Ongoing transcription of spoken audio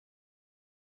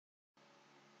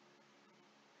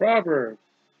Proverbs.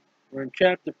 We're in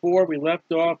chapter 4. We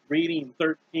left off reading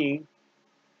 13.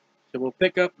 So we'll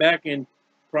pick up back in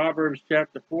Proverbs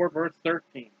chapter 4, verse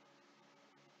 13.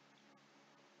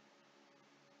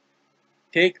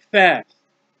 Take fast.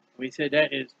 We said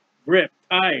that is grip,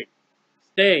 tight,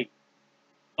 stay,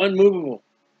 unmovable,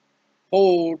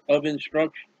 hold of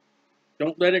instruction.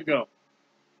 Don't let it go.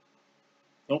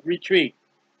 Don't retreat.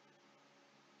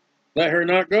 Let her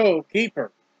not go. Keep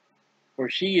her, for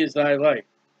she is thy life.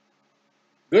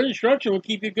 Good instruction will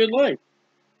keep you good life.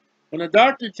 When a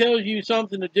doctor tells you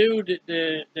something to do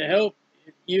to help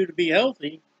you to be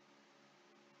healthy,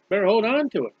 better hold on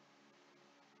to it.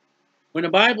 When the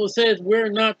Bible says we're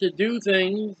not to do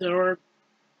things or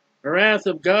the wrath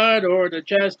of God or the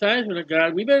chastisement of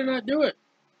God, we better not do it.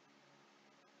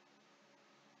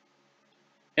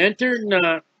 Enter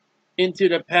not into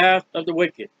the path of the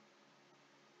wicked.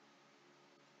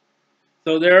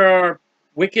 So there are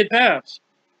wicked paths.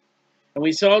 And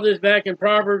we saw this back in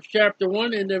Proverbs chapter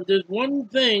 1, and there's one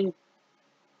thing,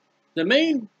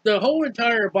 the whole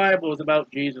entire Bible is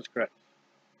about Jesus Christ.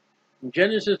 From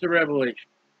Genesis to Revelation.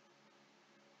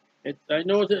 I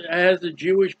know it has the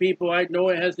Jewish people, I know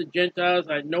it has the Gentiles,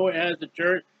 I know it has the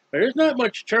church, but there's not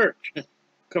much church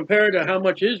compared to how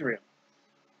much Israel.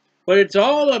 But it's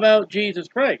all about Jesus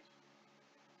Christ.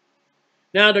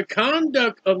 Now, the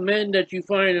conduct of men that you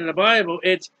find in the Bible,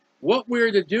 it's what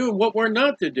we're to do and what we're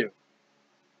not to do.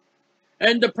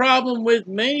 And the problem with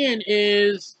man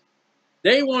is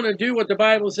they want to do what the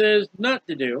Bible says not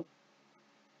to do.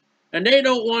 And they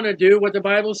don't want to do what the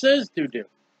Bible says to do.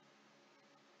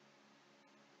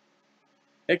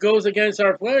 It goes against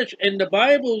our flesh. And the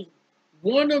Bible's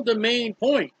one of the main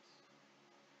points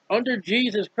under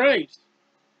Jesus Christ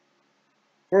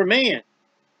for man.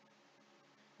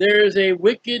 There is a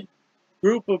wicked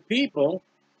group of people,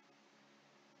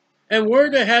 and we're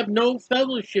to have no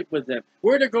fellowship with them.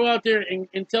 We're to go out there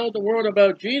and tell the world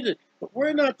about Jesus, but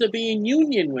we're not to be in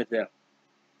union with them,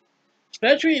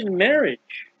 especially in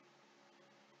marriage.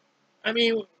 I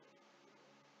mean,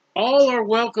 all are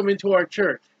welcome into our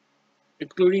church,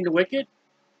 including the wicked,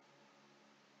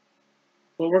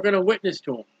 but we're going to witness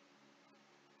to them.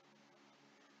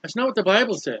 That's not what the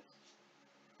Bible says.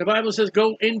 The Bible says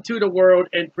go into the world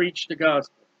and preach the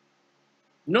gospel.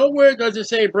 Nowhere does it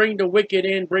say bring the wicked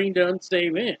in, bring the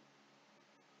unsaved in.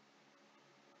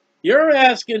 You're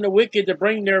asking the wicked to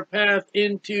bring their path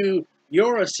into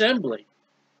your assembly.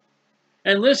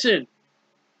 And listen,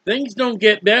 things don't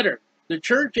get better. The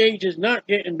church age is not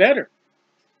getting better.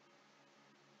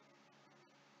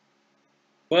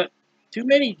 But too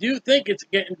many do think it's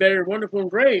getting better, wonderful, and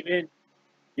great. And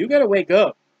you got to wake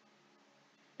up.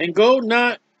 And go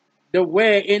not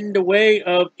in the way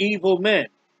of evil men.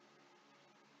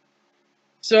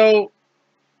 So,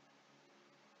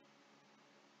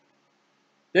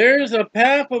 there's a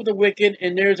path of the wicked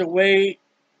and there's a way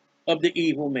of the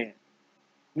evil man.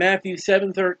 Matthew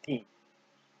 7:13.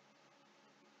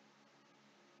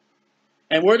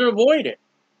 And we're to avoid it.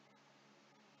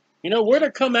 You know, we're to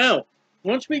come out.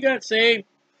 Once we got saved,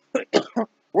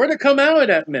 we're to come out of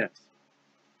that mess.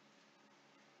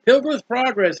 Pilgrim's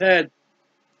Progress had,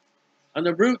 on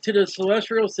the route to the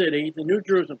celestial city, the New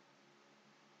Jerusalem,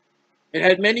 it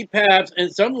had many paths,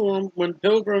 and some of them, when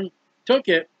Pilgrim took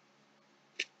it,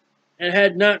 it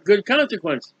had not good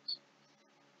consequences.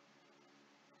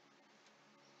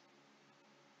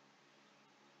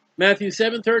 Matthew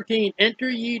 7:13, enter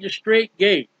ye the straight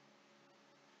gate.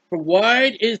 For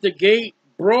wide is the gate,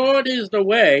 broad is the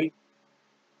way,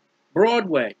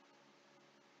 Broadway.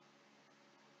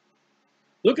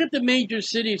 Look at the major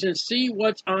cities and see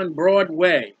what's on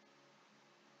Broadway.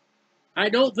 I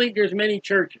don't think there's many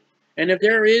churches. And if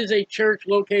there is a church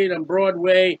located on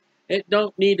Broadway, it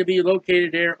don't need to be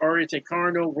located there, or it's a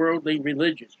carnal, worldly,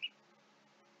 religious.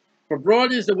 For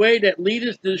broad is the way that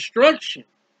leadeth to destruction.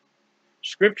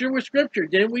 Scripture with scripture.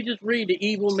 Didn't we just read the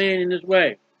evil man in his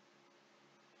way?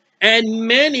 And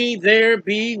many there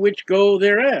be which go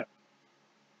thereat.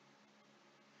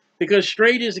 Because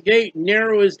straight is the gate,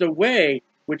 narrow is the way,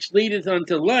 which leadeth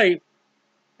unto life.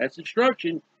 That's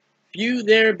instruction. Few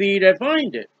there be that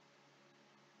find it.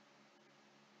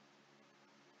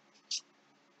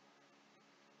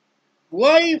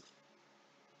 Life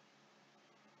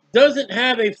doesn't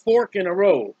have a fork in a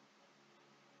road.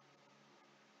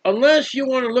 Unless you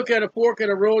want to look at a fork in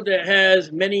a road that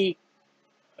has many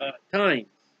tines.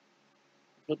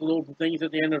 What the little things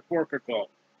at the end of the fork are called.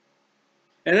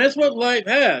 And that's what life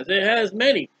has. It has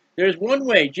many. There's one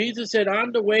way. Jesus said,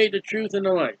 I'm the way, the truth, and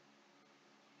the life.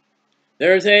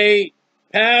 There's a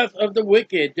path of the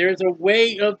wicked. There's a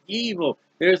way of evil.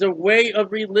 There's a way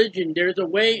of religion. There's a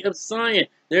way of science.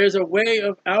 There's a way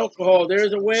of alcohol.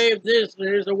 There's a way of this.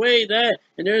 There's a way of that.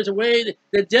 And there's a way that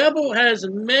the devil has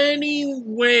many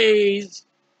ways.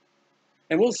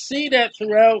 And we'll see that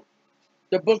throughout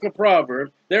the book of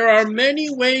Proverbs. There are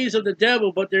many ways of the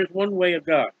devil, but there's one way of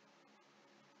God.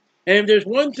 And if there's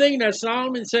one thing that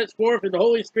Solomon sets forth and the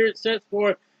Holy Spirit sets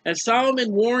forth, as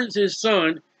Solomon warns his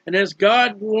son, and as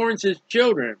God warns his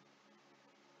children,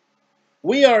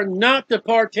 we are not to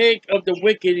partake of the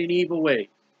wicked and evil ways.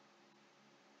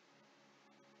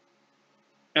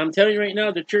 I'm telling you right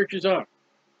now, the churches are.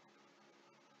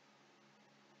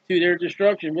 To their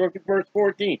destruction. Look at verse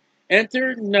 14.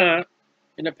 Enter not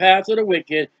in the path of the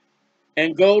wicked,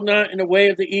 and go not in the way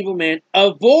of the evil man.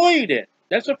 Avoid it.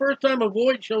 That's the first time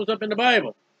avoid shows up in the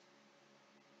Bible.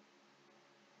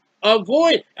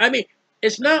 Avoid. I mean,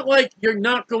 it's not like you're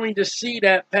not going to see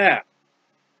that path.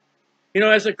 You know,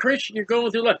 as a Christian, you're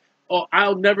going through life. Oh,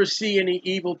 I'll never see any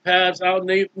evil paths. I'll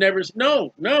never.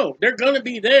 No, they're going to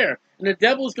be there. And the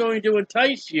devil's going to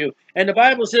entice you. And the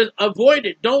Bible says, avoid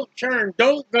it. Don't turn.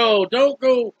 Don't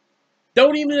go.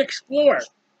 Don't even explore it.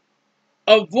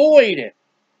 Avoid it.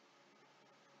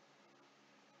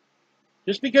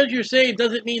 Just because you're saved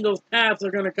doesn't mean those paths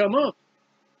are going to come up.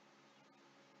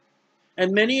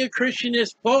 And many a Christian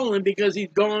has fallen because he's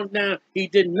gone down. He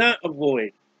did not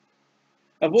avoid.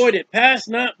 Avoid it. Pass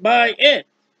not by it.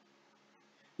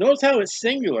 Notice how it's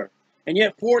singular. And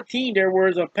yet 14, there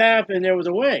was a path and there was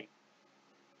a way.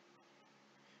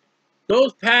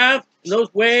 Those paths,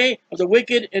 those way of the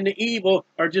wicked and the evil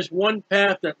are just one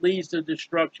path that leads to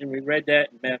destruction. We read that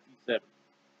in Matthew 7.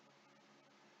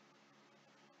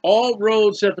 All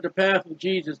roads except for the path of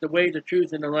Jesus, the way, the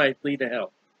truth, and the life lead to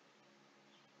hell.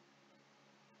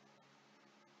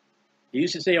 He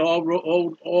used to say all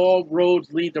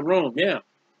roads lead to Rome. Yeah,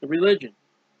 the religion.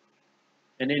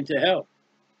 And into hell.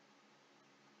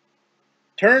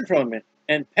 Turn from it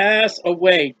and pass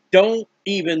away. Don't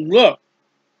even look.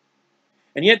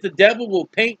 And yet the devil will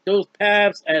paint those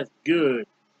paths as good.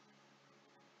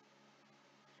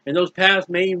 And those paths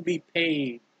may even be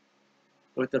paved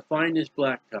with the finest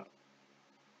blacktop.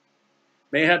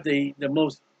 May have the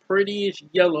most prettiest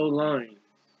yellow lines.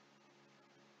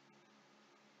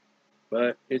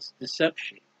 But it's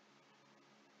deception.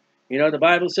 You know, the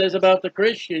Bible says about the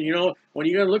Christian, you know, when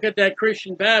you're going to look at that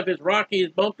Christian path, it's rocky,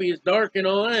 it's bumpy, it's dark, and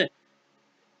all that.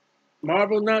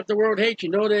 Marvel not, the world hates you.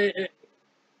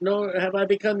 Know have I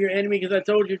become your enemy because I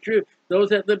told you the truth. Those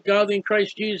that live godly in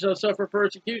Christ Jesus will suffer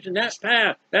persecution. That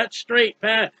path, that straight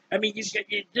path. I mean, you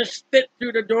just spit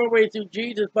through the doorway through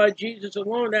Jesus by Jesus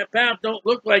alone. That path don't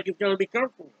look like it's going to be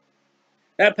comfortable.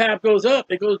 That path goes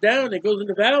up, it goes down, it goes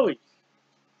into valleys.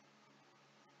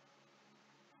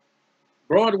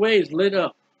 Broadway is lit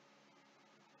up.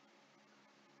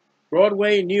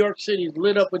 Broadway in New York City is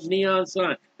lit up with neon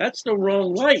signs. That's the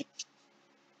wrong light.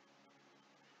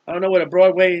 I don't know what a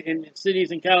Broadway in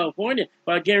cities in California,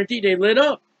 but I guarantee they lit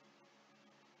up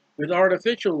with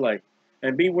artificial light.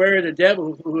 And beware of the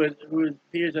devil who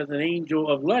appears as an angel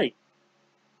of light.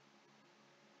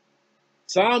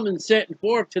 Solomon setting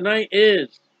forth tonight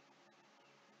is,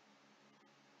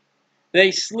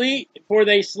 they sleep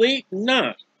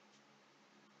not,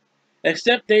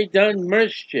 except they done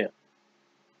mischief.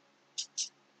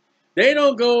 They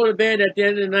don't go to bed at the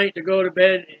end of the night to go to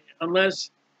bed unless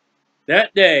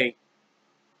that day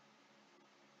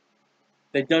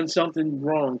they've done something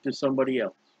wrong to somebody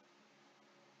else.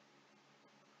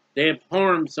 They have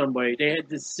harmed somebody. They had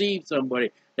deceived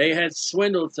somebody. They had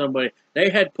swindled somebody. They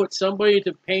had put somebody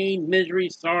to pain, misery,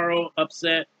 sorrow,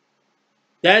 upset.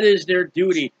 That is their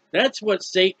duty. That's what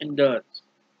Satan does.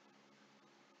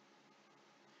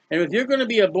 And if you're going to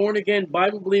be a born-again,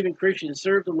 Bible-believing Christian,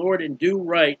 serve the Lord and do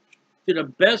right to the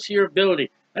best of your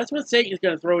ability, that's what Satan's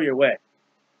going to throw your way.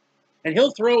 And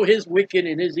he'll throw his wicked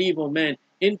and his evil men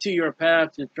into your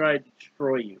path to try to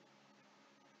destroy you.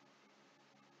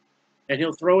 And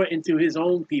he'll throw it into his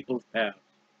own people's path.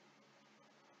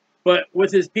 But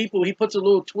with his people, he puts a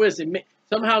little twist, and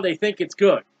somehow they think it's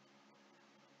good.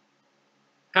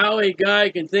 How a guy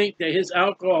can think that his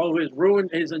alcohol has ruined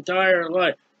his entire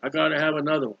life. I got to have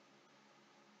another one.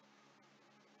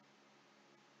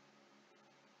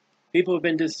 People have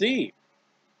been deceived.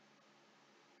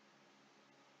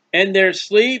 And their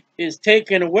sleep is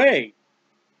taken away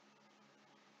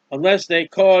unless they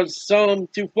cause some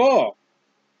to fall.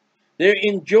 They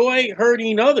enjoy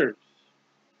hurting others.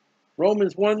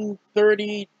 Romans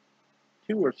 1:32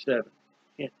 or 7.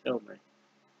 Can't tell me.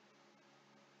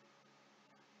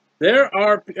 There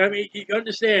are, I mean, you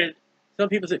understand, some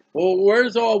people say, well,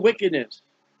 where's all wickedness?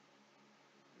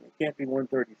 It can't be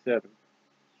 137.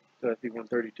 So that'd be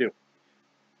 132.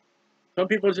 Some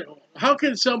people say, how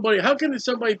can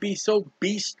somebody be so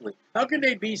beastly? How can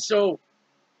they be so?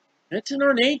 That's in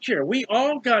our nature. We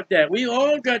all got that. We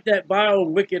all got that vile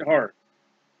and wicked heart.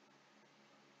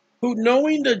 Who,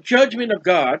 knowing the judgment of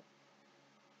God,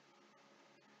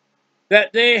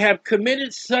 that they have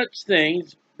committed such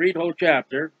things, read whole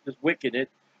chapter, this wickedness,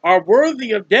 are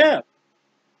worthy of death.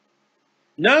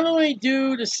 Not only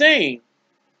do the same,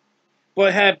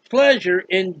 but have pleasure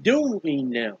in doing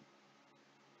them.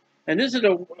 And this is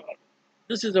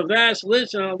a vast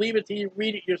list, and I'll leave it to you to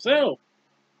read it yourself.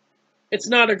 It's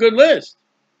not a good list.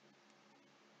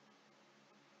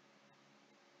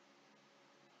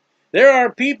 There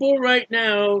are people right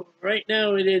now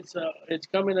it's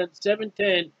coming at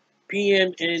 7:10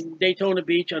 p.m. in Daytona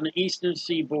Beach on the eastern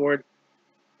seaboard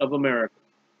of America.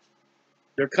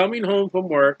 They're coming home from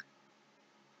work,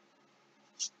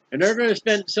 and some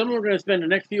of them are going to spend the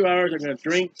next few hours, they're going to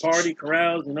drink, party,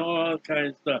 carouse, and all that kind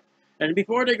of stuff. And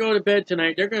before they go to bed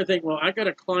tonight, they're going to think, well, I got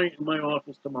a client in my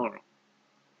office tomorrow.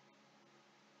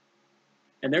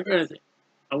 And they're going to think,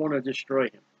 I want to destroy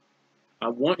him. I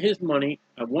want his money.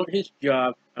 I want his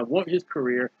job. I want his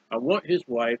career. I want his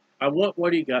wife. I want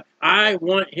what he got. I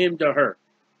want him to hurt.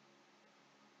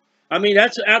 I mean,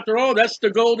 after all, that's the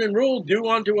golden rule. Do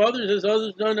unto others as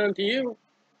others done unto you.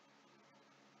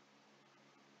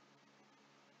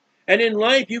 And in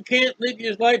life, you can't live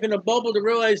your life in a bubble to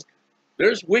realize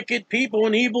there's wicked people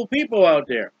and evil people out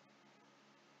there.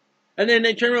 And then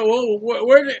they turn around, well,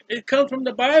 where did it come from?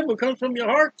 The Bible. It comes from your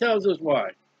heart, tells us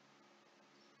why.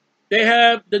 They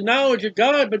have the knowledge of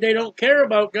God, but they don't care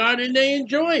about God, and they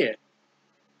enjoy it.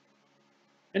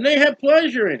 And they have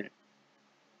pleasure in it.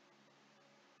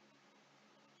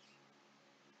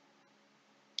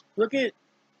 Look at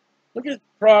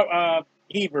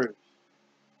Hebrews.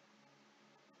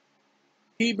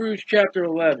 Hebrews chapter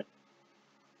 11.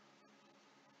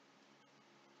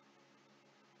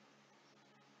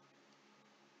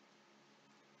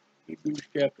 Hebrews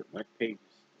chapter, my pages.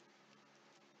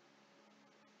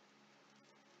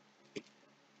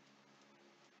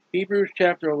 Hebrews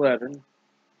chapter 11,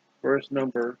 verse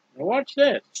number. Now watch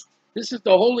this. This is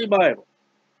the Holy Bible.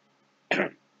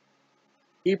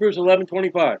 Hebrews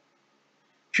 11:25.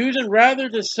 Choosing rather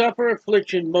to suffer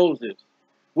affliction, Moses,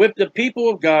 with the people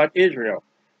of God, Israel,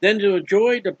 than to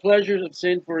enjoy the pleasures of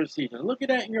sin for a season. Look at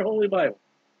that in your Holy Bible.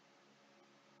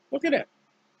 Look at that.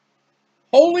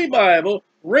 Holy Bible,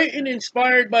 written,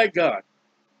 inspired by God.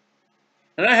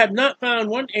 And I have not found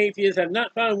one atheist, I have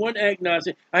not found one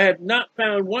agnostic, I have not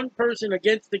found one person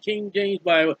against the King James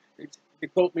Bible to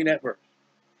quote me that verse.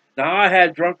 Now, I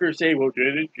had drunkards say, well,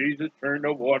 didn't Jesus turn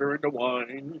the water into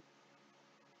wine?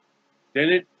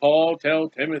 Didn't Paul tell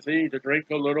Timothy to drink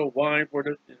a little wine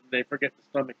they forget the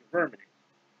stomach infirmity?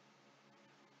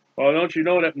 Well, don't you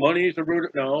know that money is the root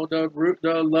of, no,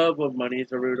 the love of money is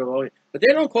the root of all. But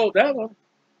they don't quote that one.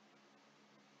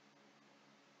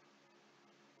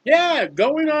 Yeah,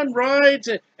 going on rides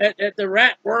at the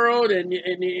Rat World and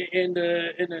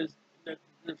the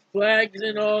flags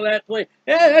and all that place.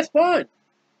 Yeah, that's fun.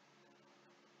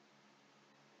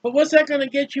 But what's that going to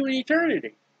get you in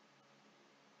eternity?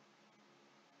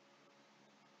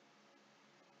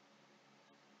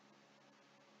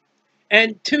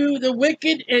 And to the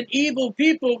wicked and evil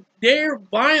people, their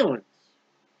violence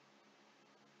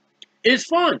is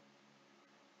fun.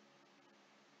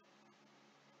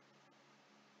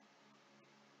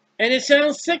 And it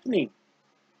sounds sickening.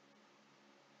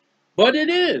 But it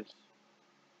is.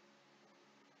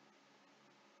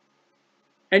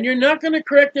 And you're not going to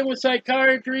correct them with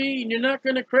psychiatry, and you're not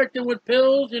going to correct them with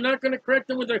pills, you're not going to correct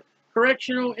them with a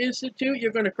correctional institute.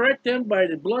 You're going to correct them by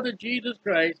the blood of Jesus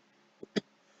Christ,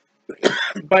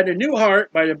 by the new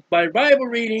heart, by Bible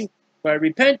reading, by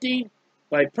repenting,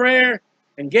 by prayer,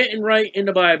 and getting right in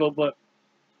the Bible. But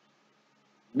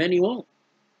many won't.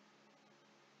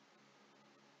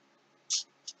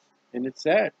 And it's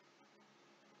sad.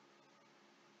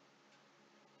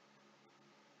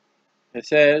 It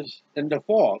says in the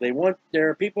fall. There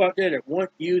are people out there that want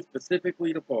you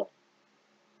specifically to fall.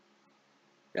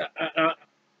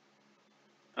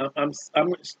 I'm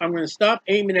going to stop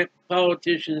aiming at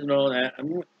politicians and all that.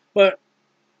 But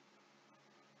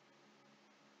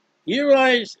you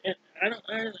realize, I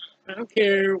don't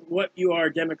care what you are,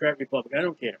 Democrat, Republican. I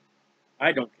don't care.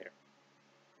 I don't care.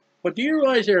 But do you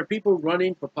realize there are people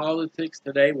running for politics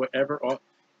today, whatever,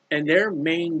 and their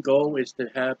main goal is to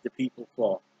have the people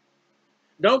fall?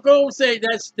 Don't go say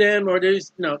that's them or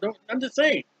this. No, don't. I'm just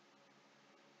saying.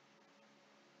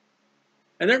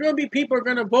 And there are going to be people who are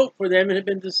going to vote for them and have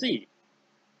been deceived.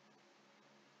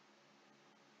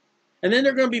 And then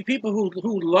there are going to be people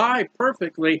who lie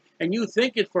perfectly, and you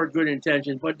think it's for good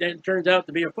intentions, but then it turns out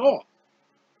to be a fault.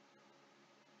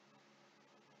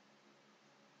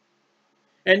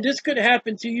 And this could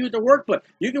happen to you at the workplace.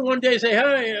 You can one day say,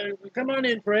 "Hey, come on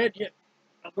in, Fred. Yeah,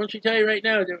 I want to tell you right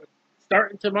now,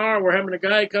 starting tomorrow, we're having a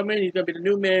guy come in. He's going to be the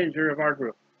new manager of our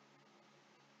group.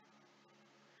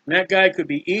 And that guy could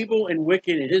be evil and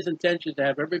wicked in his intentions to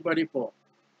have everybody fall."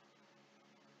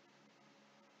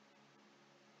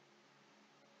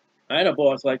 I had a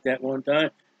boss like that one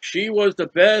time. She was the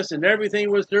best, and everything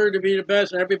was there to be the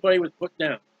best, and everybody was put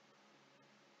down.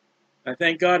 I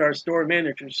thank God our store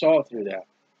manager saw through that.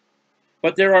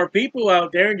 But there are people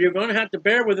out there, and you're going to have to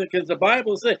bear with it, because the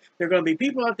Bible says there are going to be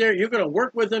people out there, you're going to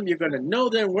work with them, you're going to know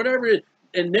them, whatever it is,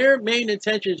 and their main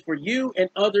intention is for you and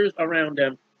others around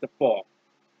them to fall.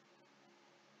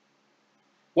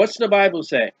 What's the Bible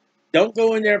say? Don't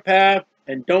go in their path,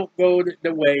 and don't go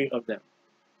the way of them.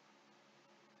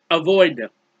 Avoid them.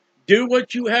 Do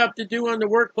what you have to do on the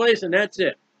workplace, and that's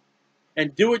it.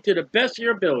 And do it to the best of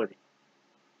your ability.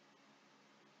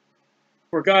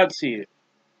 For God sees it.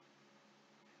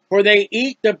 For they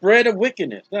eat the bread of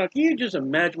wickedness. Now, can you just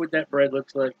imagine what that bread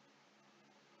looks like?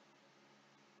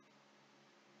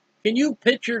 Can you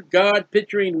picture God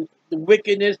picturing the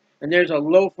wickedness, and there's a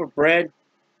loaf of bread?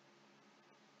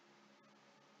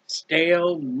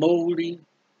 Stale, moldy,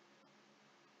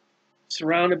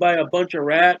 surrounded by a bunch of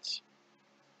rats.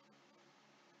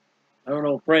 I don't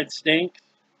know, bread stinks.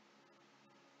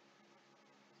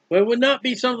 But it would not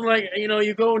be something like,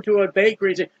 you go into a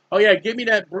bakery and say, "Oh yeah, give me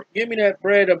that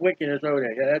bread of wickedness over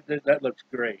there. Yeah, that looks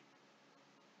great."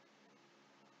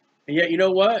 And yet, you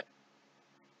know what?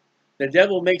 The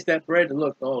devil makes that bread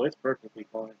look, oh, it's perfectly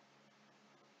fine.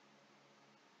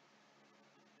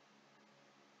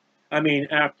 I mean,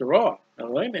 after all, now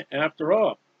wait a minute, after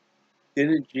all,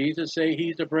 didn't Jesus say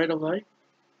he's the bread of life?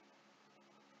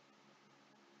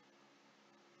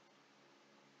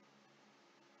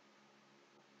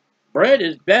 Bread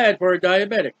is bad for a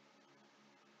diabetic.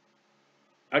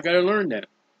 I got to learn that.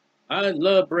 I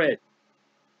love bread.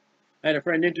 I had a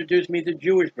friend introduce me to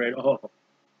Jewish bread. Oh,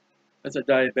 that's a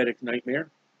diabetic nightmare.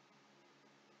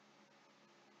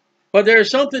 But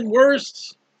there's something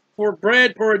worse for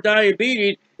bread for a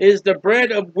diabetes is the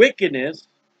bread of wickedness,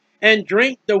 and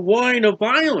drink the wine of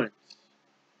violence.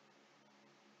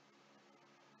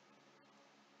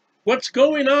 What's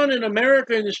going on in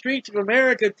America, in the streets of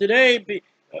America today,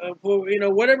 for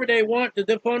whatever they want to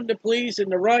defund the police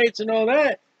and the riots and all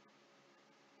that,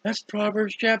 that's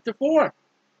Proverbs chapter 4.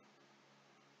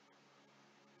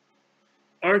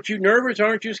 Aren't you nervous?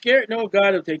 Aren't you scared? No,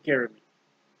 God will take care of me.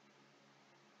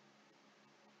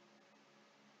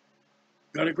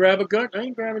 Gotta grab a gun? I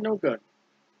ain't grabbing no gun.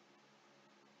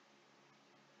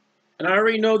 And I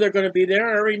already know they're going to be there.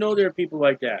 I already know there are people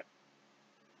like that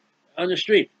on the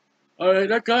street.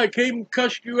 That guy came and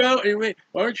cussed you out. And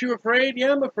aren't you afraid?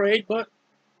 Yeah, I'm afraid. But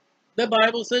the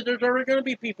Bible says there's already going to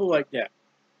be people like that.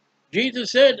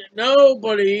 Jesus said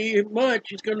nobody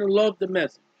much is going to love the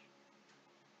message.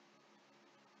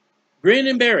 Grin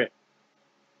and bear it.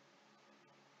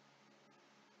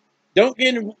 Don't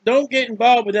get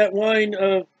involved with that wine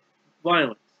of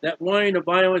violence. That wine of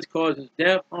violence causes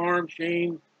death, harm,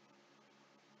 shame.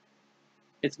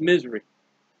 It's misery.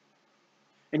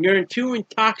 And you're too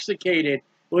intoxicated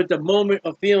with the moment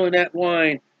of feeling that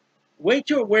wine. Wait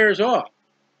till it wears off.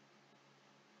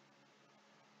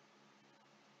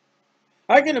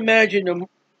 I can imagine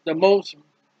the most,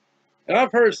 and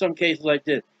I've heard some cases like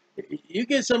this. You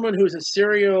get someone who's a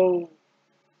serial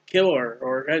killer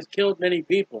or has killed many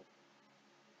people,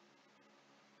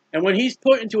 and when he's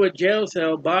put into a jail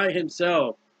cell by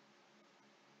himself,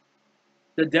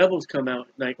 the devils come out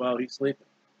at night while he's sleeping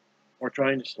or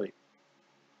trying to sleep.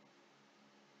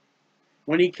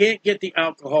 When he can't get the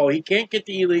alcohol, he can't get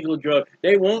the illegal drug,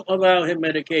 they won't allow him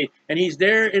Medicaid, and he's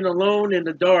there alone in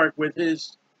the dark with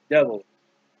his devil.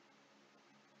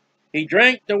 He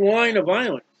drank the wine of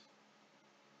violence.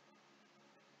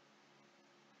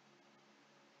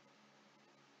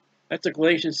 That's a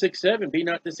Galatians 6:7. Be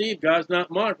not deceived. God's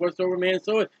not mocked. Whatsoever man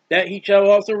soweth, that he shall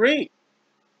also reap.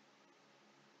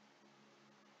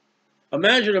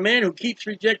 Imagine a man who keeps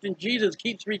rejecting Jesus,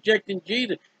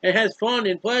 and has fun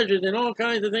and pleasures and all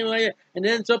kinds of things like that, and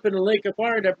ends up in a lake of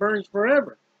fire that burns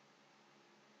forever.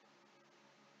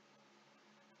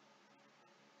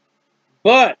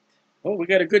 But, oh, we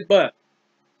got a good but.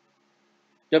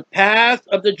 The path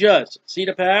of the just. See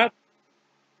the path?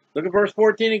 Look at verse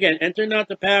 14 again. Enter not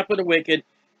the path of the wicked,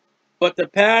 but the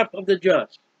path of the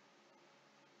just.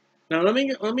 Now let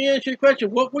me ask you a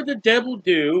question. What would the devil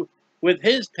do with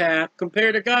his path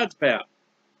compared to God's path?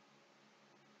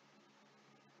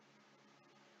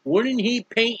 Wouldn't he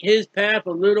paint his path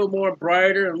a little more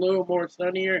brighter, a little more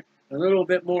sunnier, a little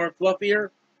bit more fluffier?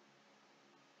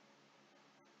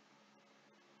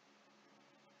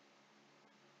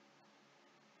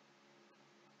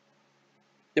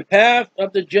 The path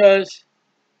of the just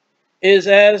is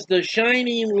as the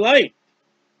shining light.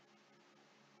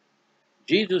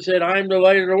 Jesus said, I am the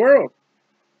light of the world,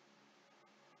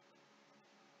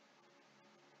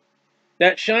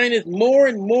 that shineth more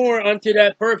and more unto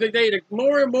that perfect day. The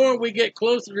more and more we get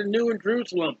closer to New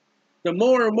Jerusalem, the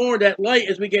more and more that light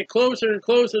as we get closer and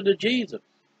closer to Jesus.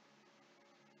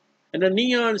 And the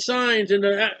neon signs and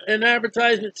the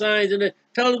advertisement signs and the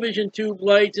television tube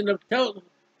lights and the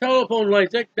telephone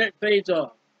lights, that fades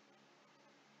off.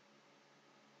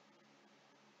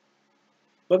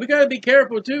 But we got to be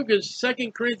careful too, because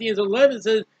 2 Corinthians 11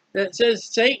 says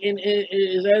Satan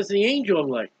is as the angel of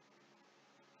light.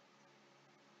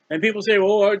 And people say,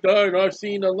 "Oh, I died, I've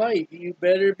seen the light." You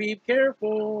better be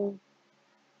careful.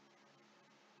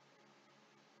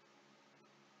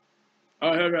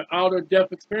 I had an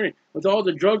out-of-death experience with all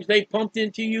the drugs they pumped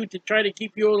into you to try to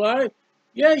keep you alive.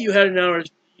 Yeah, you had an hour,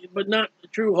 but not the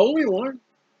true Holy One.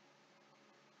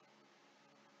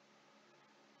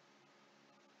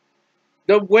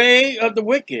 The way of the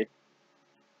wicked.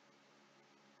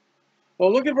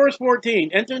 Well, look at verse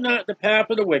 14. Enter not the path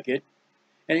of the wicked,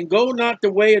 and go not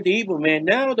the way of the evil man.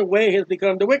 Now the way has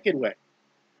become the wicked way.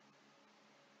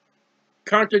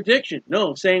 Contradiction.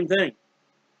 No, same thing.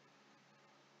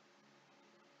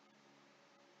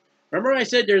 Remember I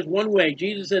said there's one way.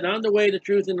 Jesus said, I'm the way, the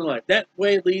truth, and the life. That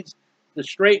way leads the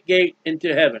straight gate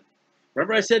into heaven.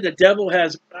 Remember I said the devil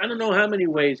has, I don't know how many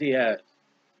ways he has,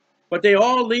 but they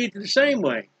all lead to the same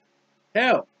way.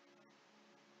 Hell.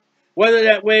 Whether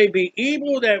that way be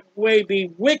evil, that way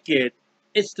be wicked,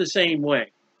 it's the same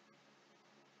way.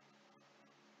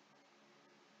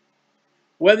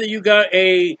 Whether you got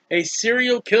a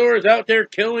serial killer is out there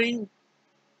killing,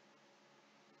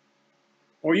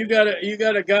 or you got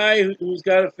a guy who's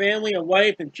got a family, a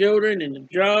wife, and children, and a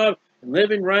job, and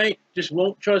living right, just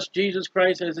won't trust Jesus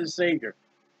Christ as his Savior.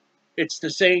 It's the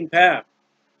same path.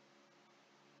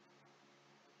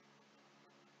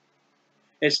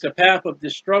 It's the path of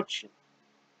destruction.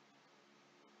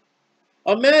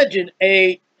 Imagine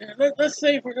let's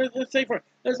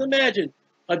imagine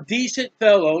a decent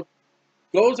fellow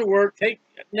goes to work,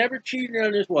 never cheated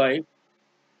on his wife,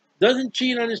 doesn't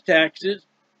cheat on his taxes,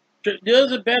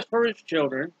 does the best for his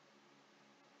children,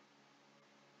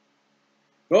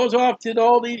 goes off to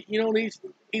all these these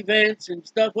events and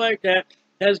stuff like that,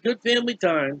 has good family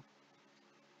time,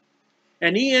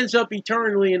 and he ends up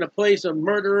eternally in a place of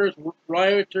murderers,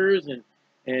 rioters,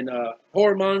 and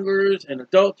whoremongers and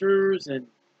adulterers and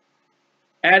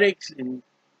addicts. And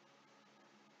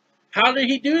how did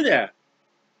he do that?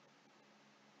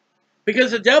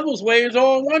 Because the devil's way is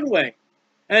all one way.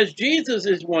 As Jesus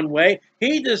is one way,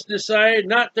 he just decided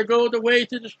not to go the way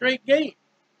to the straight gate.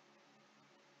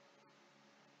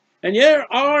 And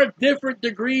there are different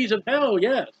degrees of hell,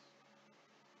 yes.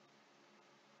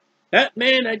 That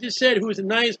man I just said, who's a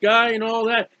nice guy and all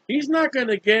that, he's not going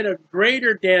to get a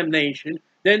greater damnation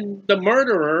than the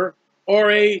murderer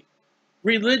or a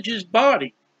religious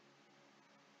body.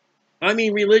 I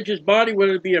mean religious body,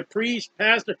 whether it be a priest,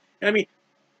 pastor. I mean,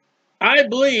 I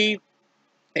believe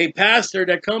a pastor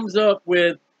that comes up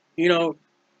with, to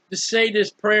say this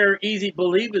prayer, easy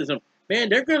believism, man,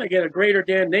 they're going to get a greater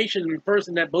damnation than the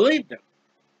person that believed them.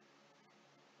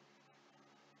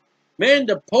 Man,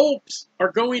 the popes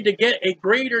are going to get a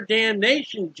greater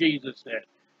damnation, Jesus said.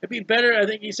 It'd be better, I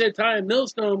think he said, tie a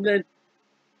millstone than,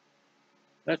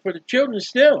 that's for the children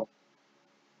still.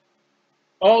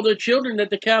 All the children that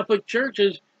the Catholic Church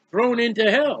has thrown into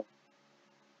hell.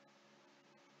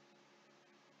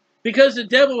 Because the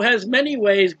devil has many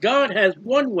ways, God has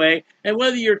one way, and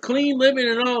whether you're clean living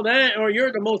and all that, or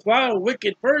you're the most vile,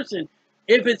 wicked person,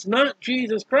 if it's not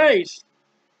Jesus Christ,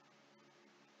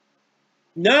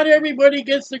 not everybody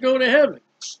gets to go to heaven.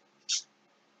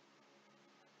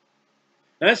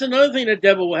 That's another thing the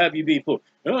devil will have you be for.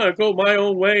 Oh, I go my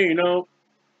own way,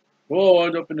 we'll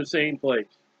end up in the same place.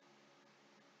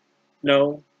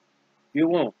 No, you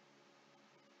won't.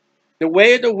 The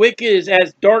way of the wicked is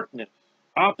as darkness,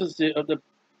 opposite of the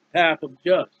path of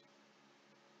just.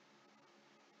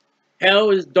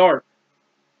 Hell is dark.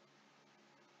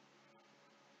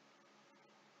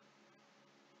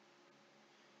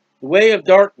 The way of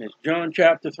darkness, John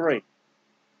chapter 3.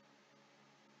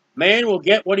 Man will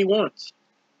get what he wants,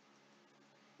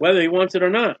 whether he wants it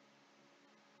or not.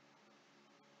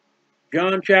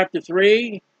 John chapter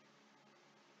 3,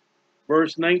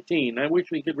 verse 19. I wish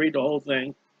we could read the whole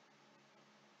thing.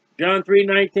 John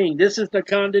 3:19. This is the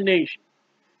condemnation.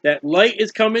 That light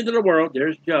is come into the world.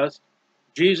 There's just.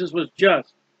 Jesus was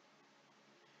just.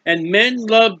 And men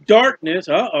love darkness,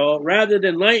 rather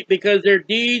than light because their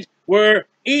deeds were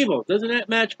evil. Doesn't that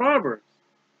match Proverbs?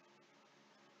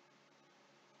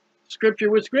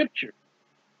 Scripture with scripture.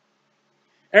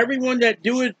 Everyone that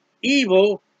doeth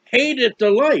evil hateth the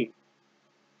light,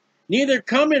 neither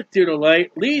cometh to the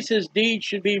light, lest his deeds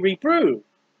should be reproved.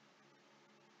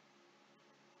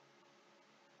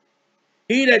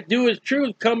 He that doeth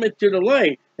truth cometh to the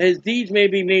light, that his deeds may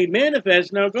be made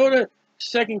manifest. Now go to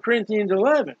 2 Corinthians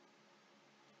 11.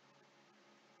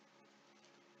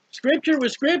 Scripture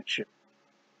with scripture.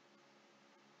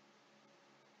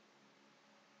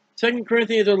 2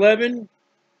 Corinthians 11,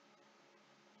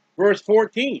 verse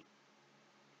 14.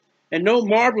 And no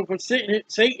marvel, for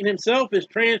Satan himself is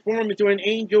transformed into an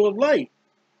angel of light.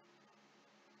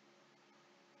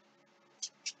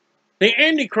 The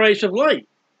Antichrist of light.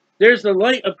 There's the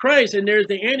light of Christ, and there's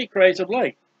the Antichrist of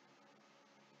light.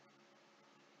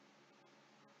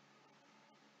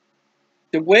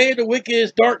 The way of the wicked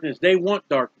is darkness. They want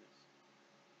darkness.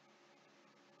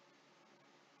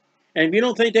 And if you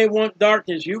don't think they want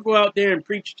darkness, you go out there and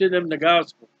preach to them the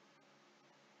gospel.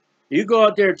 You go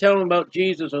out there and tell them about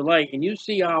Jesus or light, and you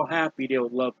see how happy they'll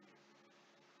love you.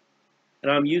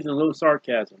 And I'm using a little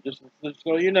sarcasm, just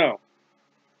so you know.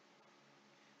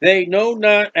 They know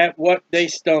not at what they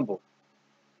stumble.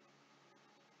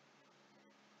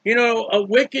 You know, a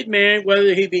wicked man,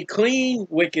 whether he be clean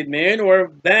wicked man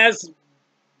or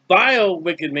vile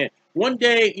wicked man, one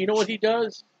day, you know what he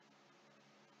does?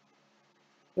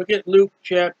 Look at Luke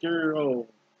chapter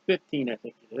 15, I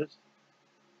think it is.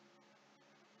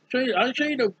 I'll show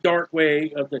you the dark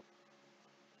way of the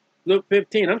Luke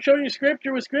 15. I'm showing you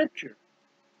scripture with scripture.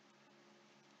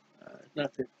 It's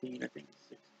not 15, I think it's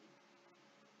 16.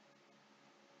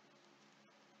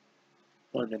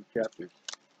 One of them chapters.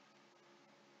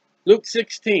 Luke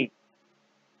 16,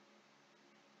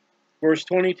 verse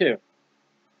 22.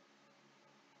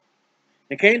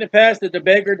 It came to pass that the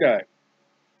beggar died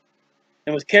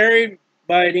and was carried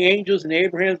by the angels in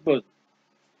Abraham's bosom.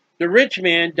 The rich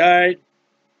man died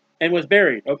and was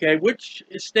buried. Okay, which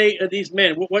state of these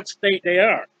men? What state they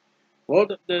are? Well,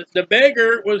 the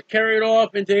beggar was carried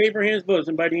off into Abraham's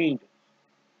bosom by the angels.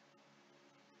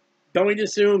 Don't we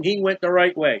assume he went the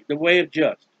right way, the way of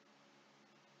just?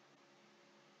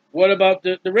 What about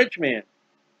the rich man?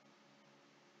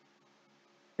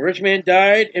 The rich man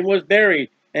died and was buried,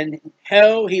 and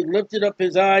hell he lifted up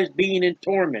his eyes, being in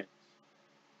torment.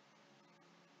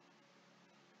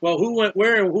 Well, who went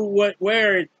where and who went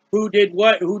where and who did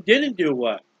what, who didn't do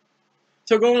what?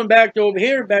 So going back to over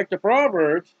here, back to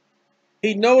Proverbs,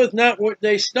 he knoweth not what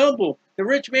they stumble. The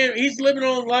rich man, he's living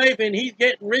on life and he's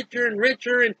getting richer and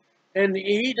richer, and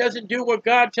he doesn't do what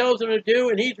God tells him to do,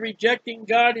 and he's rejecting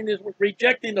God and is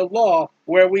rejecting the law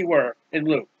where we were in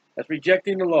Luke. That's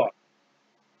rejecting the law.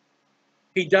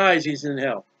 He dies, he's in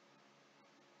hell.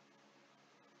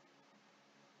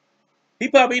 He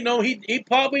probably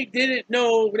didn't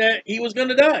know that he was going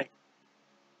to die.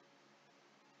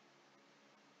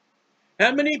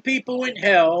 How many people in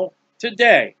hell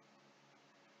today,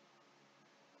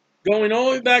 going all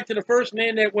the way back to the first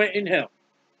man that went in hell,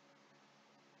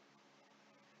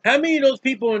 how many of those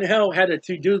people in hell had a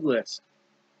to-do list?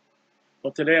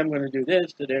 Well, today I'm going to do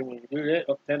this, today I'm going to do that,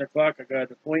 10 o'clock I got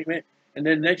an appointment, and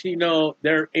then next thing you know,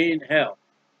 they're in hell.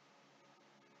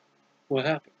 What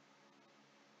happened?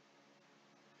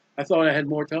 I thought I had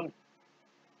more time.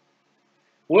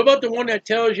 What about the one that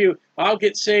tells you, I'll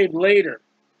get saved later,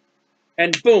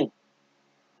 and boom.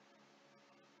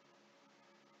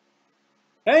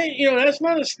 Hey, you know, that's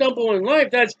not a stumble in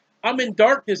life. That's, I'm in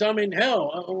darkness, I'm in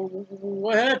hell.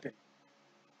 What happened?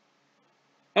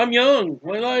 I'm young.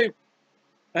 My life,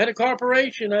 I had a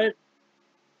corporation. I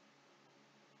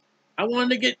wanted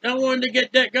to get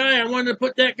that guy. I wanted to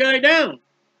put that guy down.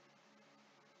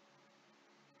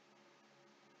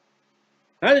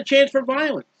 I had a chance for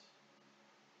violence.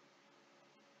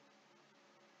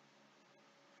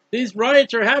 These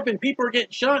riots are happening. People are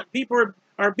getting shot. People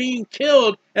are being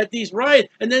killed at these riots.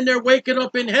 And then they're waking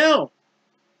up in hell.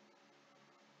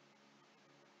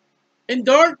 In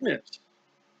darkness.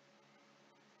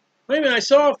 Wait a minute, I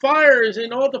saw fires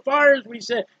and all the fires we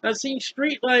said. I've seen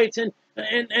street lights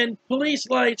and police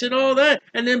lights and all that.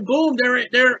 And then boom,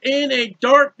 they're in a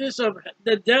darkness of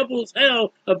the devil's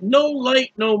hell of no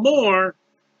light no more.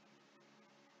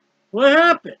 What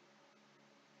happened?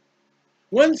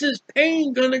 When's his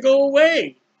pain going to go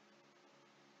away?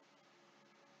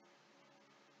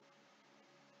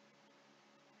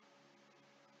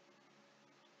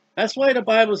 That's why the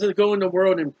Bible says go in the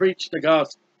world and preach the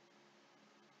gospel.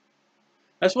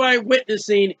 That's why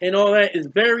witnessing and all that is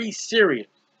very serious.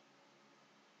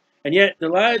 And yet the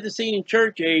Laodicean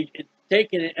church age is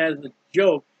taking it as a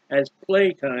joke, as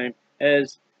playtime,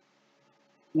 as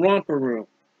romper room.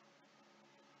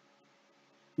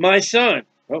 My son.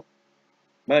 Oh,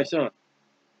 my son.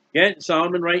 Again,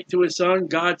 Solomon writing to his son,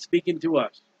 God speaking to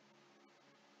us.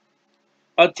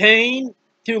 Attain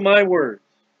to my words.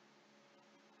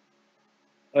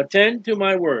 Attend to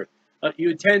my word.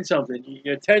 You attend something.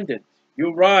 You attendance.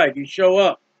 You arrive. You show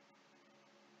up.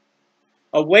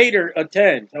 A waiter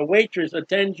attends. A waitress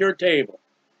attends your table.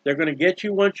 They're going to get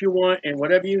you what you want and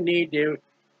whatever you need. That's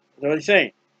what he's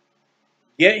saying.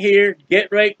 Get here. Get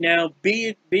right now.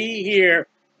 Be here.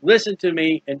 Listen to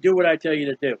me and do what I tell you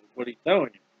to do. That's what he's telling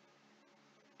you.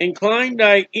 Incline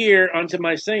thy ear unto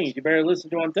my sayings. You better listen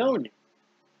to what I'm telling you.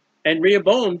 And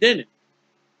Rehoboam didn't.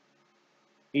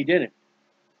 He didn't.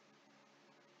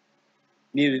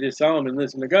 Neither did Solomon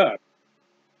listen to God.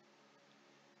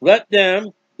 Let them,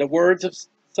 the words of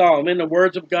Solomon, the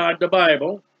words of God, the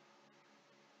Bible,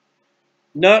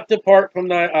 not depart from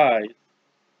thy eyes.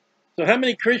 So how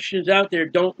many Christians out there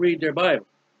don't read their Bible?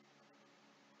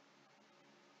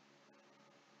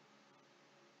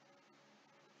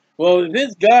 Well, if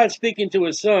it's God speaking to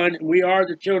his son, we are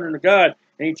the children of God,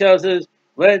 and he tells us,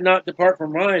 let it not depart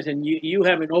from our eyes, and you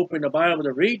haven't opened the Bible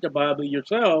to read the Bible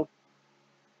yourself,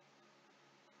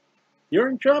 you're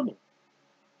in trouble.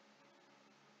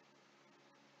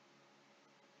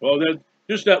 Well, there's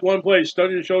just that one place,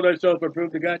 study to show thyself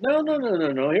approved to God.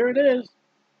 No. Here it is.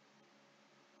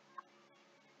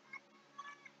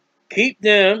 Keep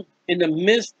them in the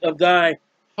midst of thy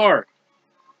heart.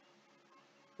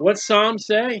 What's Psalm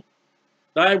say?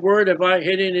 Thy word have I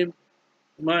hidden in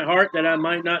my heart that I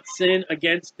might not sin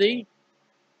against thee.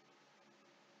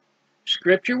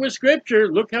 Scripture with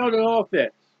scripture. Look how it all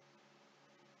fits.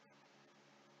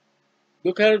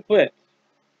 Look how it fits.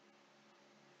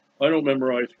 I don't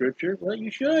memorize scripture. Well, you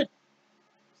should.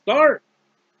 Start.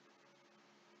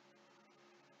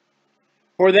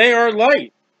 For they are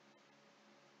light.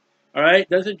 All right.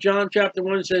 Doesn't John chapter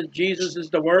 1 says Jesus is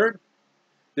the word?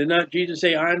 Did not Jesus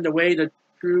say, I'm the way, the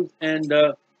truth, and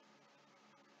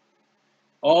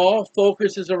all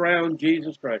focuses around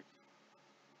Jesus Christ.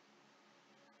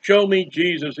 Show me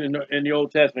Jesus in the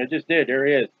Old Testament. I just did. There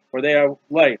he is. For they are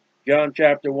life. John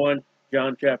chapter 1,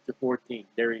 John chapter 14.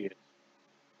 There he is.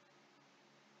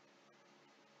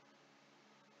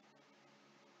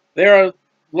 They are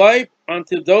life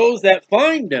unto those that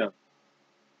find them.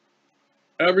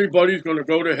 Everybody's going to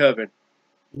go to heaven.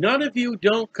 Not if you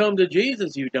don't come to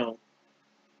Jesus, you don't.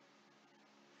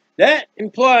 That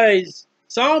implies,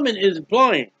 Solomon is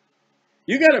implying,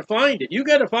 you got to find it. You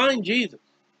got to find Jesus.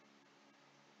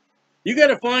 You got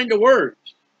to find the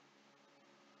words.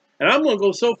 And I'm going to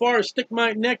go so far as stick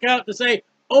my neck out to say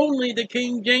only the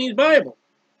King James Bible.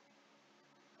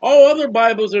 All other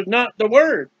Bibles are not the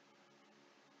word.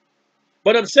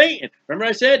 But of Satan. Remember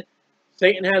I said,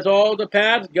 Satan has all the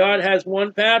paths. God has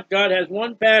one path. God has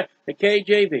one path, the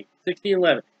KJV,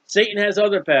 1611. Satan has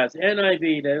other paths,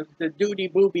 NIV, the Doody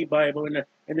Booby Bible, and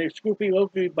the Scoopy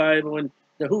Loopy Bible, and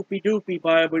the Hoopy Doopy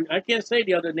Bible. And I can't say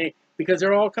the other name because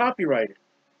they're all copyrighted.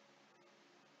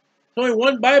 There's only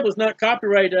one Bible is not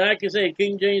copyrighted. I can say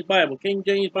King James Bible, King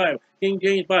James Bible, King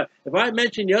James Bible. If I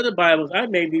mention the other Bibles, I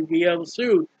may be able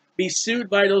to be sued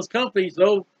by those companies,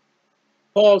 though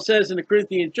Paul says in the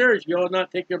Corinthian church, you ought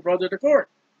not take your brother to court.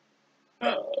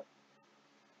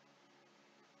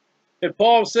 If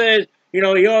Paul says, you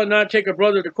ought not take a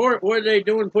brother to court, what are they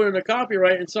doing putting a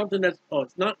copyright in something that's,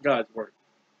 it's not God's word.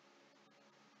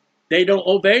 They don't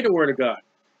obey the word of God.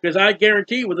 Because I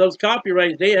guarantee with those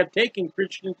copyrights, they have taken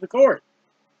Christians to court.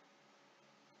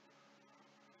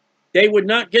 They would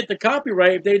not get the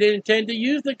copyright if they didn't intend to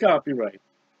use the copyright.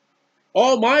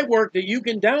 All my work that you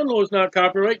can download is not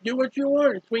copyright. Do what you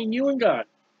want. It's between you and God.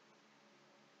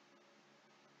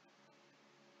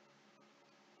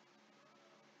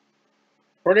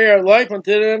 For they are life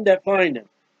unto them that find them,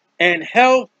 and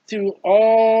health to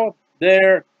all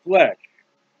their flesh.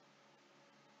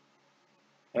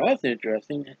 Now, that's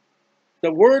interesting.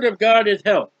 The word of God is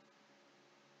health.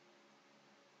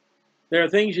 There are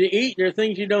things you eat, there are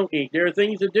things you don't eat. There are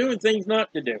things to do and things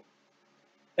not to do.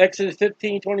 Exodus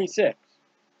 15:26.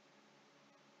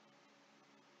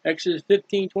 Exodus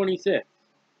 15:26.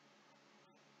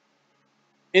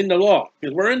 In the law,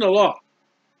 because we're in the law.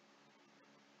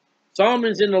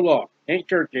 Solomon's in the law. Ain't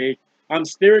church age. I'm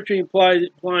spiritually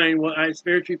applying what I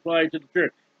spiritually apply to the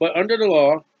church. But under the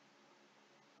law,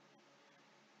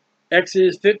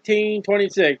 Exodus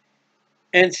 15:26.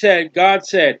 and said, God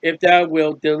said, if thou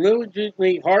wilt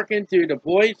diligently hearken to the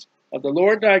voice of the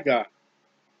Lord thy God,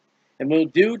 and will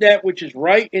do that which is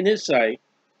right in his sight,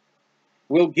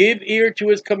 will give ear to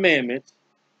his commandments,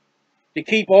 to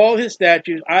keep all his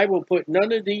statutes, I will put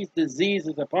none of these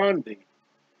diseases upon thee,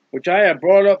 which I have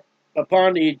brought up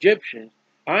upon the Egyptians.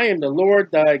 I am the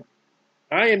Lord Lord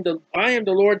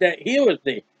that healeth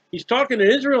thee. He's talking to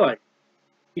Israelites.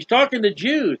 He's talking to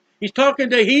Jews. He's talking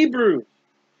to Hebrews.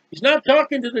 He's not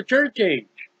talking to the church age.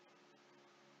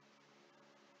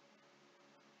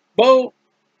 But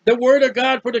the word of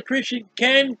God for the Christian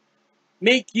can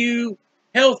make you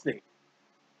healthy.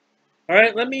 All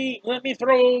right, let me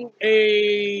throw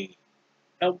a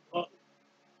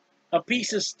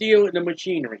piece of steel in the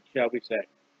machinery, shall we say.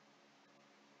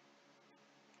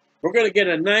 We're going to get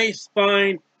a nice,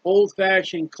 fine,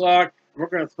 old-fashioned clock. And we're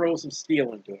going to throw some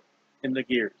steel into it, in the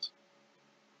gears.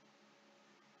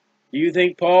 Do you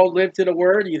think Paul lived to the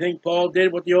word? Do you think Paul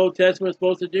did what the Old Testament was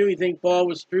supposed to do? Do you think Paul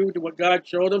was true to what God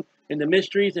showed him in the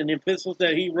mysteries and the epistles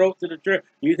that he wrote to the church?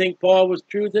 Do you think Paul was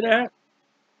true to that?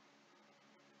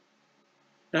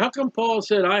 Now, how come Paul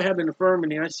said, I have an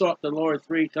infirmity, I sought the Lord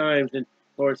 3 times, and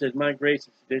the Lord says, my grace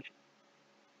is sufficient?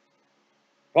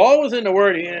 Paul was in the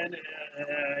Word, and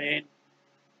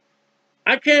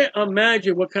I can't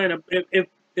imagine what kind of,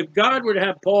 if God were to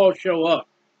have Paul show up,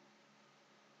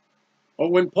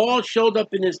 or when Paul showed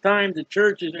up in his time to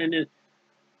churches,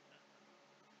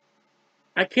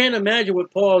 I can't imagine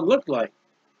what Paul looked like.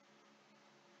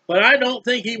 But I don't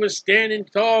think he was standing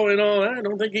tall and all that. I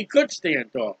don't think he could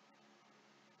stand tall.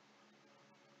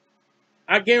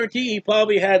 I guarantee he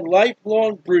probably had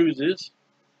lifelong bruises,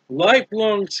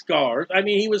 lifelong scars. I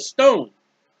mean, he was stoned.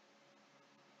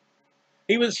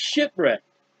 He was shipwrecked.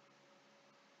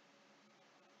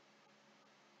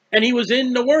 And he was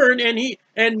in the Word, and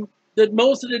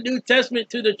most of the New Testament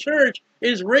to the church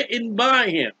is written by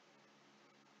him.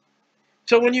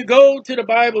 So when you go to the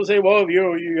Bible and say, well,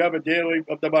 you have a daily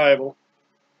of the Bible,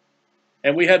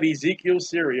 and we have Ezekiel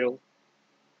cereal,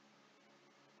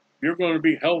 you're going to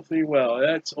be healthy. Well,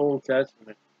 that's Old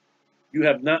Testament. You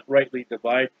have not rightly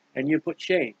divided, and you put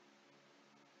shame.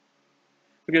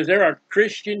 Because there are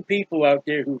Christian people out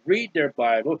there who read their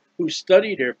Bible, who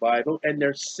study their Bible, and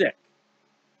they're sick.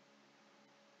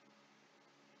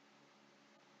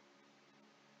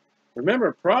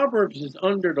 Remember, Proverbs is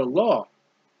under the law.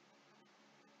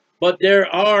 But there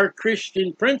are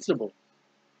Christian principles.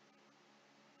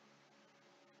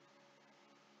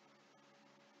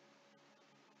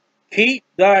 Keep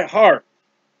thy heart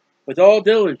with all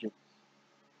diligence.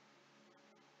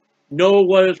 Know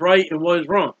what is right and what is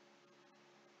wrong.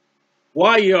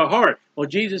 Why your heart? Well,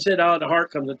 Jesus said out of the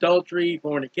heart comes adultery,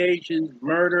 fornication,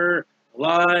 murder,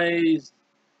 lies,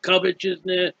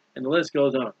 covetousness, and the list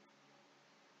goes on.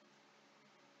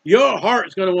 Your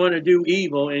heart's going to want to do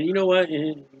evil, and you know what?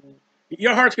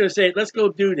 Your heart's going to say, let's go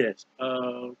do this.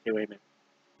 Okay, wait a minute.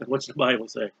 What's the Bible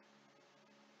say?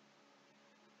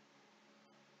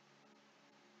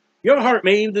 Your heart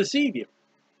may deceive you.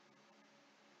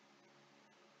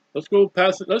 Let's go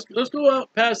pass it. Let's go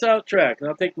out, pass out track, and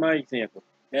I'll take my example.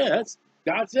 Yeah, that's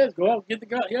God says go out, get the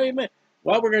God. Yeah, amen.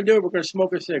 What we're gonna do? We're gonna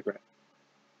smoke a cigarette.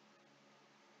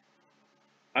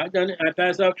 I've done it. I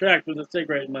passed out tracts with a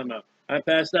cigarette in my mouth. I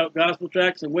passed out gospel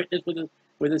tracts and witness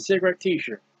with a cigarette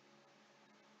T-shirt.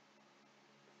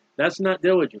 That's not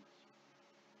diligence.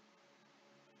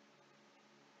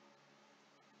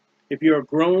 If you're a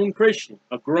grown Christian,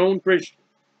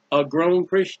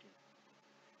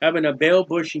 having a bale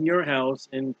bush in your house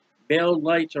and bale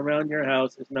lights around your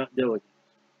house is not diligence.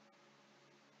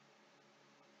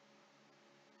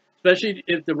 Especially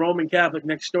if the Roman Catholic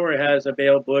next door has a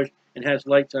bale bush and has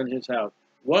lights on his house.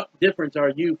 What difference are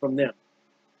you from them?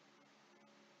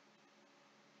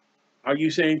 Are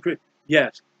you saying,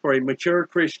 yes, for a mature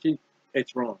Christian,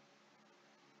 it's wrong?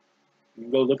 You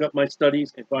can go look up my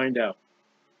studies and find out.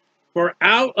 For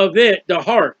out of it, the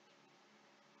heart,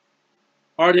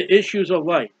 are the issues of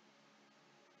life.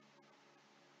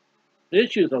 The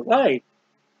issues of life,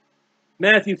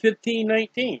 Matthew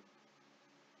 15:19.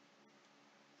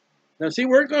 Now see,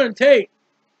 we're going to take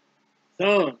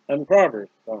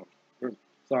Proverbs,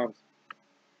 Psalms.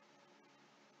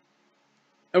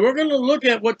 And we're going to look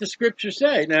at what the scriptures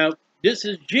say. Now, this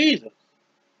is Jesus.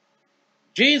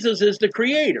 Jesus is the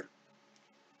creator.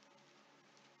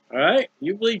 All right?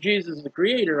 You believe Jesus is the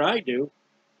creator. I do.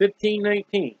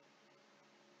 15:19.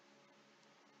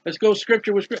 Let's go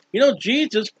scripture with scripture. You know,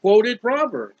 Jesus quoted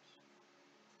Proverbs.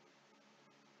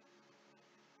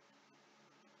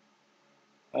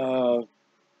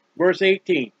 Verse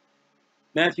 18.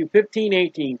 Matthew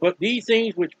 15:18. But these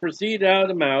things which proceed out of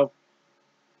the mouth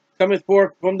cometh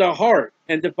forth from the heart,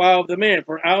 and defileth the man.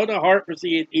 For out of the heart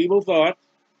proceedeth evil thoughts,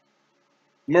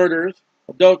 murders,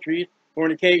 adulteries,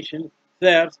 fornication,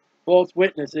 thefts, false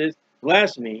witnesses,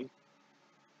 blasphemy.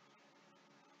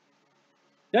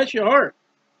 That's your heart.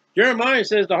 Jeremiah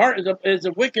says the heart is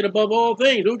a wicked above all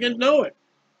things. Who can know it?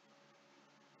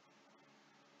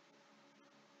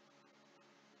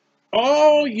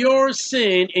 All your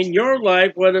sin in your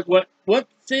life, what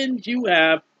sins you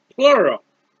have, plural.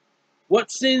 What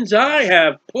sins I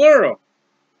have, plural.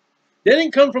 They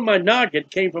didn't come from my noggin, it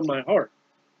came from my heart.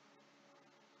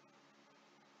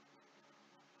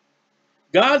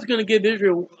 God's going to give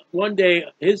Israel one day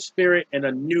his spirit and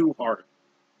a new heart.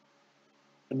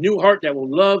 A new heart that will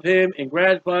love him and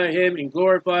gratify him and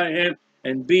glorify him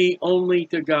and be only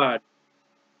to God.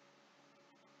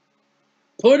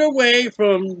 Put away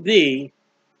from thee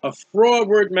a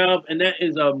froward mouth, and that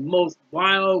is a most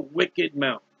vile, wicked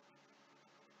mouth.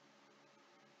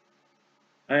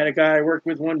 I had a guy I worked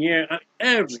with one year.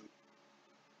 Every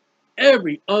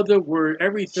other word,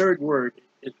 every third word,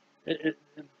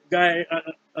 guy,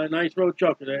 a nice road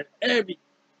chocolate.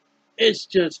 It's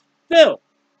just filth.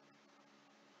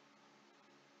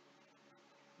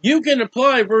 You can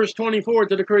apply verse 24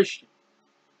 to the Christian.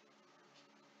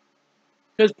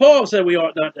 Because Paul said we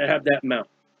ought not to have that mouth.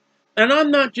 And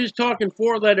I'm not just talking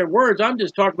four-letter words. I'm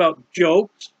just talking about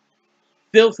jokes,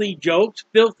 filthy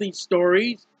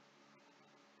stories.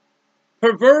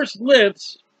 Perverse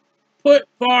lips put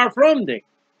far from thee.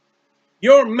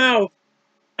 Your mouth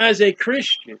as a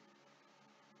Christian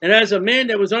and as a man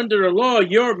that was under the law,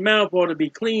 your mouth ought to be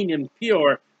clean and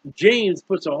pure. James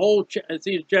puts a whole, it's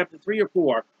either chapter 3 or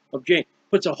 4 of James,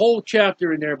 puts a whole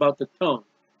chapter in there about the tongue.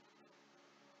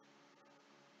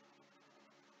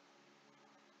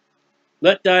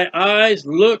 Let thy eyes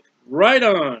look right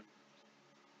on,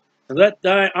 and let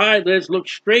thy eyelids look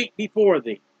straight before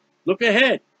thee. Look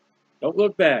ahead, don't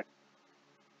look back.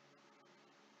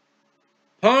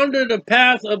 Ponder the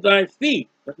path of thy feet.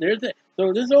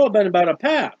 So this is all about a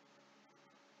path.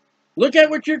 Look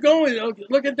at what you're going.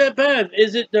 Look at that path.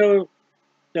 Is it the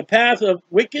path of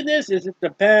wickedness? Is it the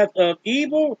path of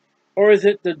evil? Or is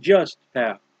it the just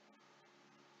path?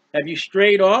 Have you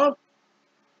strayed off?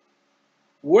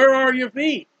 Where are your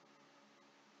feet?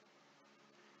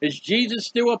 Is Jesus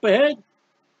still up ahead?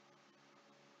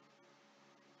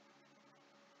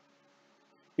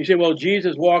 You say, well,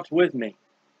 Jesus walks with me.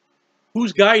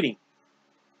 Who's guiding?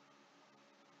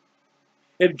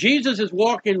 If Jesus is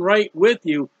walking right with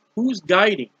you, who's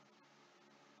guiding?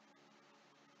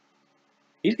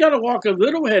 He's got to walk a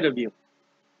little ahead of you.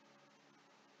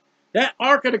 That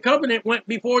Ark of the Covenant went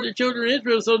before the children of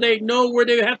Israel so they know where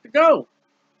they have to go.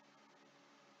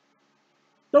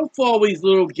 Don't follow these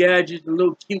little gadgets and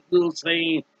little cute little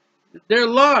sayings. They're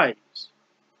lies.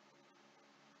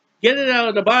 Get it out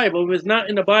of the Bible. If it's not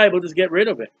in the Bible, just get rid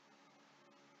of it.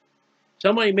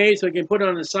 Somebody made so they can put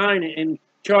on a sign and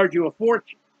charge you a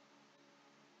fortune.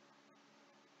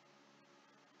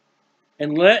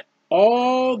 And let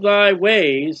all thy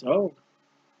ways,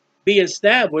 be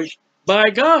established by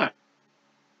God.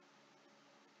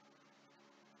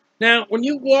 Now, when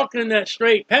you walk in that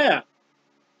straight path,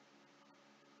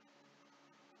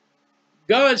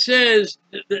 God says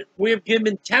that we have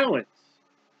given talents.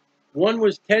 One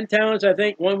was 10 talents, I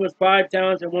think. One was 5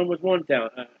 talents, and one was 1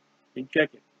 talent. You check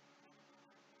it.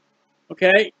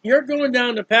 Okay? You're going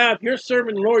down the path. You're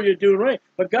serving the Lord. You're doing right.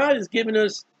 But God has given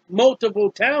us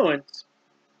multiple talents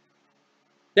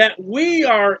that we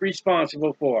are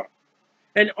responsible for.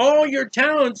 And all your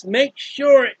talents, make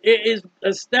sure it is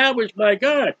established by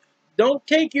God. Don't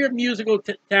take your musical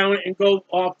talent and go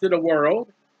off to the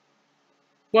world.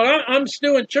 Well, I'm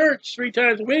still in church 3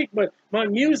 times a week, but my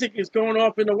music is going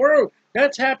off in the world.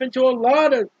 That's happened to a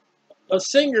lot of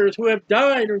singers who have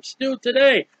died or still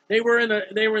today. They were in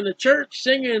the church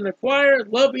singing in the choir,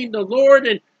 loving the Lord,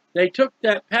 and they took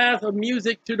that path of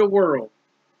music to the world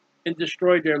and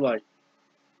destroyed their life.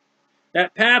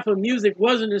 That path of music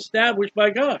wasn't established by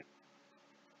God.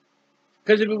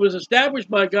 Because if it was established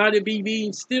by God, it'd be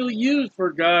being still used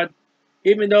for God,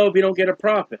 even though if you don't get a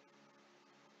profit.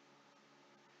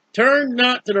 Turn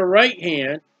not to the right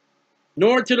hand,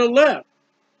 nor to the left.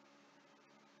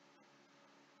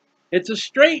 It's a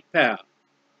straight path.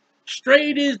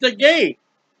 Straight is the gate.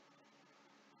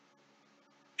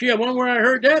 Gee, I wonder where I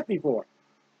heard that before.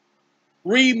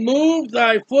 Remove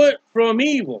thy foot from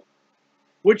evil.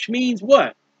 Which means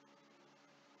what?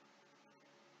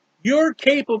 You're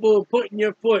capable of putting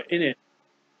your foot in it.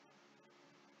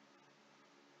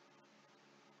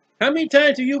 How many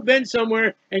times have you been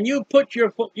somewhere and you put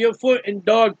your foot in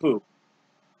dog poop?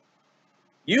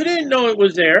 You didn't know it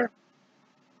was there.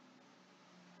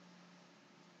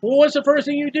 Well, what's the first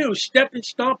thing you do? Step and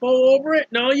stomp all over it?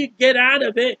 No, you get out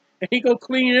of it and you go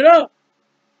clean it up.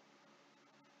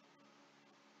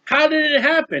 How did it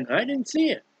happen? I didn't see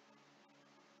it.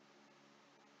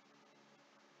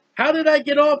 How did I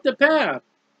get off the path?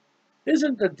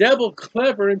 Isn't the devil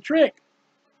clever and trick?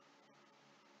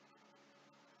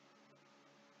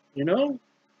 You know?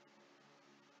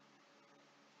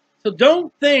 So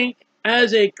don't think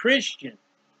as a Christian,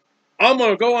 I'm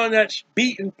going to go on that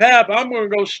beaten path. I'm going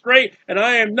to go straight, and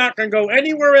I am not going to go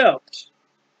anywhere else.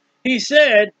 He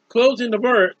said, closing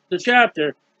the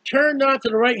chapter, turn not to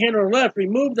the right hand or left,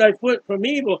 remove thy foot from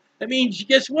evil. That means,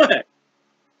 guess what?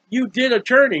 You did a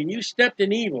turning. You stepped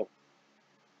in evil.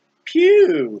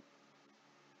 Pew!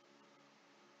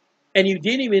 And you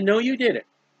didn't even know you did it.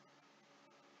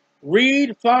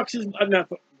 Read Fox's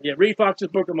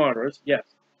Book of Martyrs. Yes.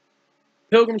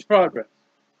 Pilgrim's Progress.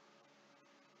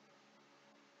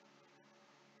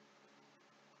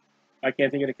 I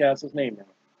can't think of the castle's name now.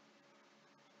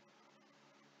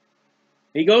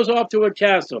 He goes off to a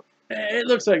castle. It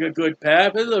looks like a good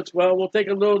path. It looks, well, we'll take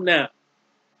a little nap.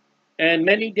 And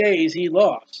many days he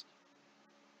lost.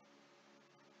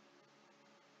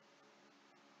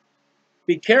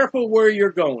 Be careful where you're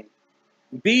going.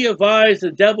 Be advised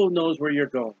the devil knows where you're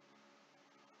going.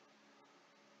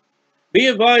 Be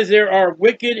advised there are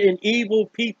wicked and evil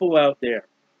people out there.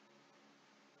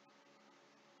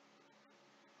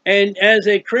 And as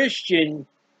a Christian,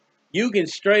 you can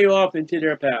stray off into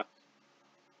their path.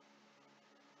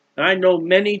 I know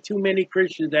too many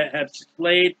Christians that have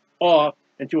strayed off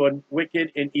into a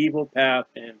wicked and evil path.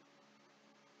 And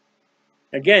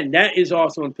again, that is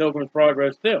also in Pilgrim's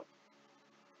Progress too.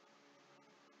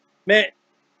 Man,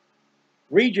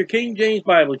 read your King James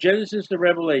Bible, Genesis to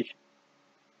Revelation.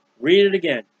 Read it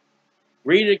again.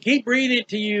 Read it. Keep reading it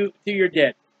to your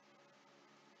death.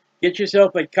 Get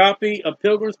yourself a copy of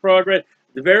Pilgrim's Progress.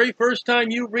 The very first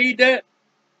time you read that,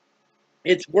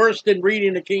 it's worse than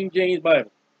reading the King James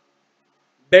Bible.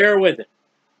 Bear with it.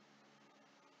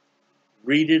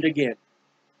 Read it again.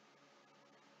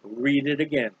 Read it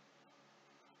again.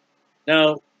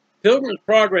 Now, Pilgrim's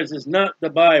Progress is not the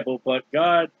Bible, but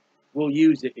God will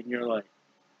use it in your life.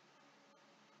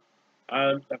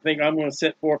 I think I'm going to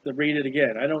set forth to read it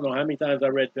again. I don't know how many times I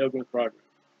read Pilgrim's Progress.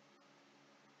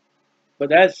 But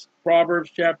that's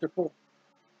Proverbs chapter 4.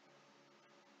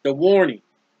 The warning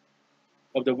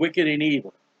of the wicked and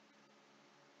evil.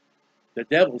 The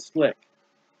devil's slick.